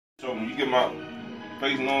You get my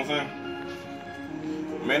face, you know what I'm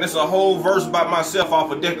saying? Man, it's a whole verse about myself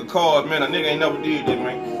off a deck of cards, man. A nigga ain't never did that,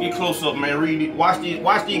 man. Get close up, man. Read it. Watch these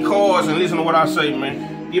cards and listen to what I say,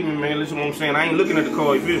 man. Give me, man. Listen to what I'm saying. I ain't looking at the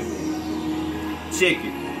card, you feel me? Check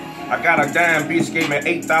it. I got a dime bitch, gave me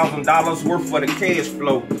 $8,000 worth for the cash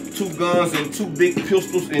flow. 2 guns and 2 big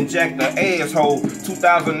pistols and jacked the asshole.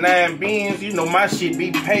 2009 Benz, you know my shit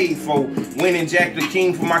be paid for. Went and jacked the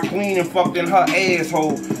king for my queen and fucked in her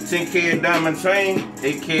asshole. 10K diamond chain,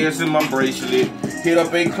 8K in my bracelet. Hit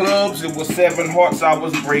up 8 clubs, it was 7 hearts I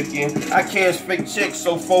was breaking. I cashed fake checks,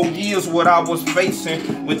 so 4 years what I was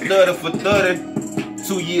facing. With 30 for 30.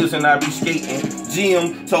 2 years and I be skating.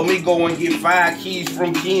 Jim told me go and get 5 keys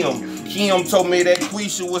from Kim. Kim told me that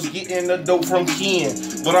Quisha was getting the dope from Ken.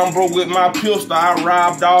 But I'm broke with my pistol, I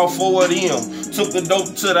robbed all 4 of them. Took the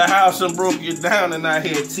dope to the house and broke it down and I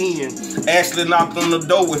had 10. Ashley knocked on the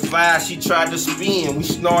door with 5, she tried to spin. We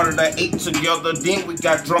snorted at 8 together, then we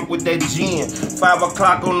got drunk with that gin. 5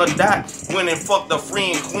 o'clock on the dot, went and fucked a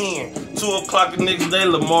friend Quinn. 2 o'clock the next day,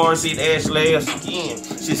 Lamar said Ashley ass again.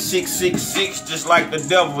 She's 666, just like the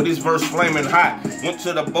devil, this verse flaming hot. Went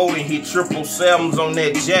to the boat and hit 777s on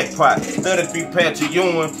that jackpot. 33 Patrick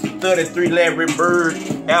Ewing, 33 Larry Bird.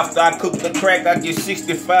 After I cook the crack, I get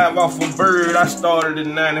 65 off a bird. I started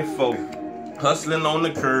in 94. Hustling on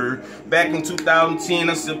the curb. Back in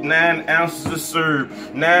 2010, I sipped 9 ounces of syrup,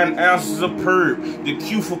 9 ounces of perp. The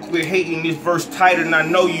Q for quit hating this verse tighter than I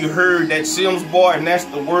know you heard. That Sims boy, and that's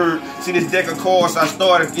the word. See this deck of cards, I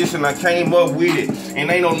started this and I came up with it.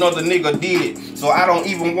 And ain't no another nigga did it. So I don't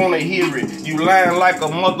even wanna hear it. You lying like a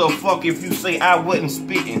motherfucker if you say I wasn't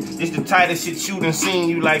spitting. It's the tightest shit you done seen.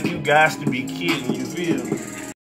 You like you guys to be kidding, you feel me?